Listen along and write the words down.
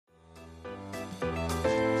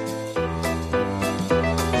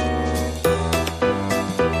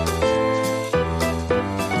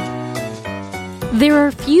There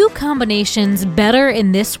are few combinations better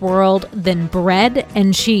in this world than bread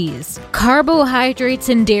and cheese. Carbohydrates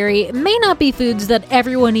and dairy may not be foods that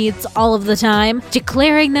everyone eats all of the time.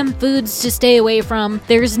 Declaring them foods to stay away from,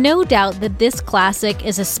 there's no doubt that this classic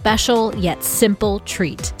is a special yet simple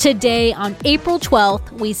treat. Today, on April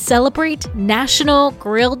 12th, we celebrate National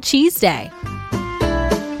Grilled Cheese Day.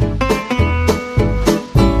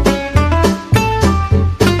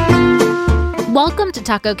 Welcome to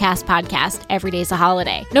Taco Cast Podcast, Every Day's a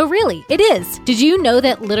Holiday. No, really, it is. Did you know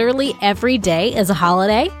that literally every day is a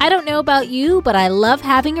holiday? I don't know about you, but I love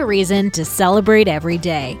having a reason to celebrate every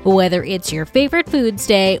day. Whether it's your favorite foods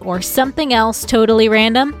day or something else totally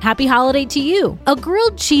random, happy holiday to you. A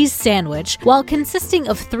grilled cheese sandwich, while consisting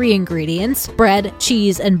of 3 ingredients, bread,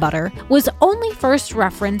 cheese, and butter, was only first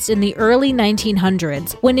referenced in the early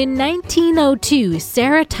 1900s when in 1902,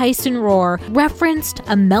 Sarah Tyson Rohr referenced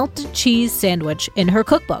a melted cheese sandwich in her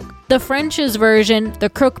cookbook. The French's version, the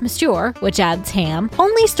croque monsieur, which adds ham,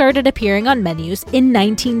 only started appearing on menus in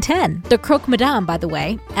 1910. The croque madame, by the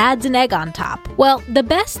way, adds an egg on top. Well, the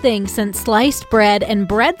best thing since sliced bread and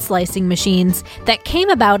bread slicing machines that came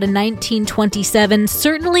about in 1927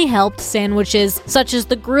 certainly helped sandwiches such as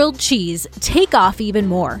the grilled cheese take off even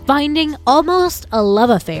more, finding almost a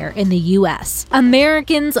love affair in the U.S.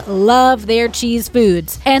 Americans love their cheese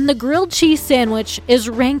foods, and the grilled cheese sandwich is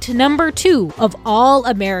ranked number 2 of all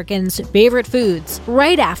Americans' favorite foods,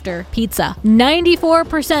 right after pizza.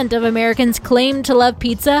 94% of Americans claim to love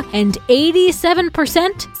pizza, and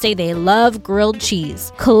 87% say they love grilled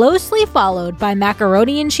cheese, closely followed by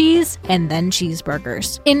macaroni and cheese and then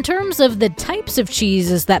cheeseburgers. In terms of the types of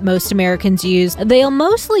cheeses that most Americans use, they'll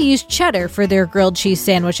mostly use cheddar for their grilled cheese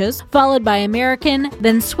sandwiches, followed by American,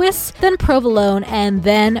 then Swiss, then provolone, and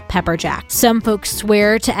then pepper jack. Some folks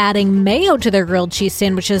swear to adding mayo to their grilled cheese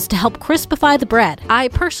sandwiches to help crispify the bread. I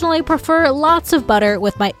personally prefer lots of butter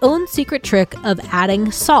with my own secret trick of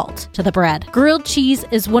adding salt to the bread. Grilled cheese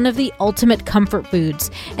is one of the ultimate comfort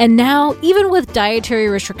foods, and now, even with dietary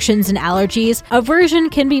restrictions and allergies, a version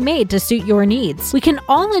can be made to suit your needs. We can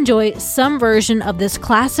all enjoy some version of this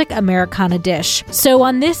classic Americana dish. So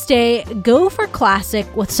on this day, go for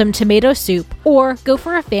classic with some tomato soup, or go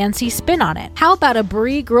for a fancy spin on it. How about a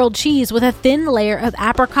brie grilled cheese with a thin layer of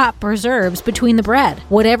apricot preserves between the bread?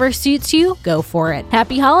 Whatever suits you, go for it.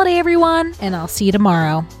 Happy holiday, everyone, and I'll see you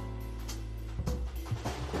tomorrow.